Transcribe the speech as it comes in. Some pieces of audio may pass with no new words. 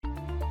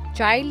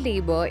Child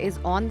labor is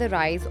on the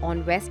rise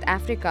on West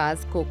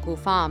Africa's cocoa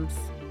farms,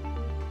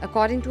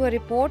 according to a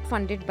report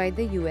funded by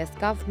the US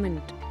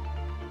government.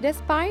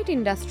 Despite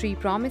industry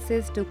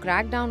promises to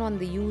crack down on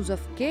the use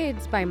of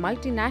kids by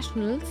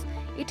multinationals,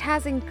 it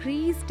has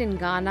increased in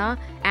Ghana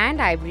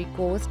and Ivory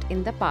Coast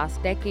in the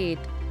past decade.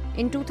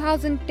 In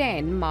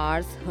 2010,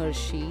 Mars,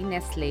 Hershey,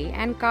 Nestle,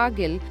 and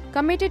Cargill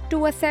committed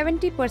to a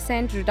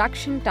 70%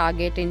 reduction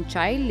target in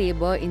child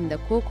labor in the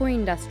cocoa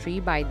industry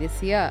by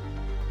this year.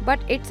 But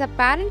it's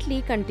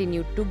apparently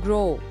continued to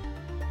grow.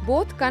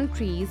 Both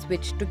countries,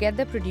 which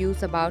together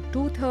produce about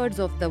two-thirds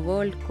of the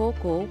world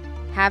cocoa,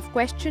 have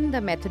questioned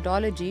the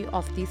methodology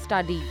of the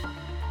study.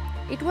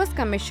 It was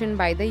commissioned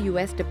by the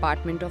US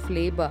Department of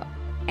Labor.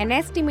 An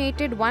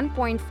estimated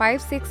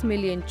 1.56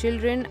 million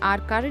children are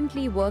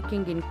currently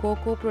working in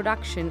cocoa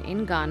production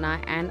in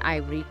Ghana and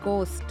Ivory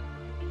Coast.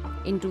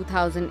 In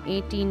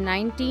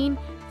 2018-19,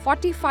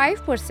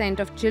 45%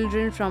 of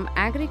children from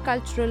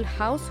agricultural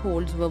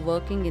households were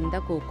working in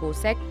the cocoa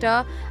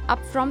sector,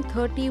 up from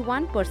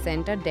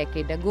 31% a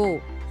decade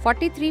ago.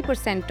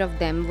 43% of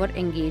them were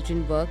engaged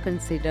in work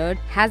considered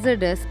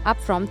hazardous, up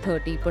from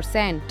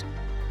 30%.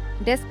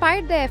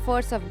 Despite the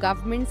efforts of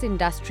governments,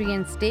 industry,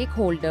 and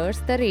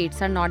stakeholders, the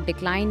rates are not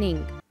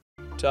declining.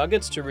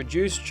 Targets to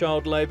reduce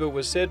child labour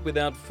were set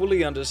without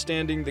fully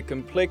understanding the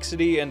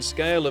complexity and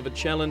scale of a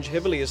challenge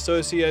heavily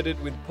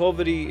associated with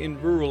poverty in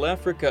rural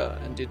Africa,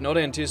 and did not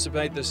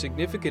anticipate the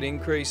significant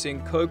increase in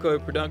cocoa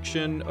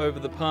production over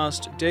the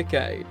past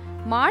decade.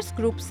 Mars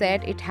Group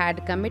said it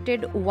had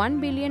committed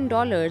 $1 billion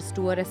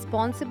to a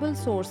responsible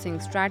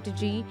sourcing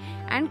strategy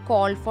and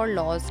called for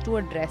laws to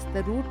address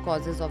the root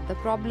causes of the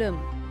problem.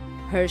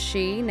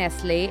 Hershey,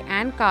 Nestle,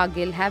 and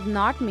Cargill have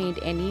not made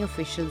any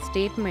official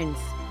statements.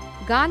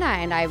 Ghana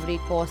and Ivory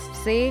Coast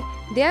say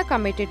they are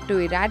committed to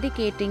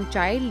eradicating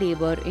child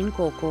labor in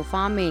cocoa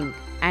farming.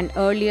 And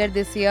earlier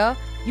this year,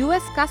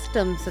 US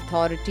customs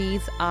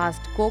authorities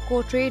asked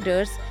cocoa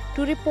traders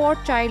to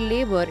report child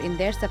labor in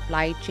their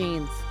supply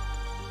chains.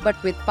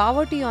 But with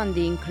poverty on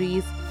the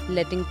increase,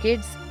 letting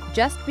kids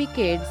just be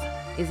kids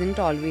isn't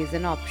always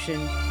an option.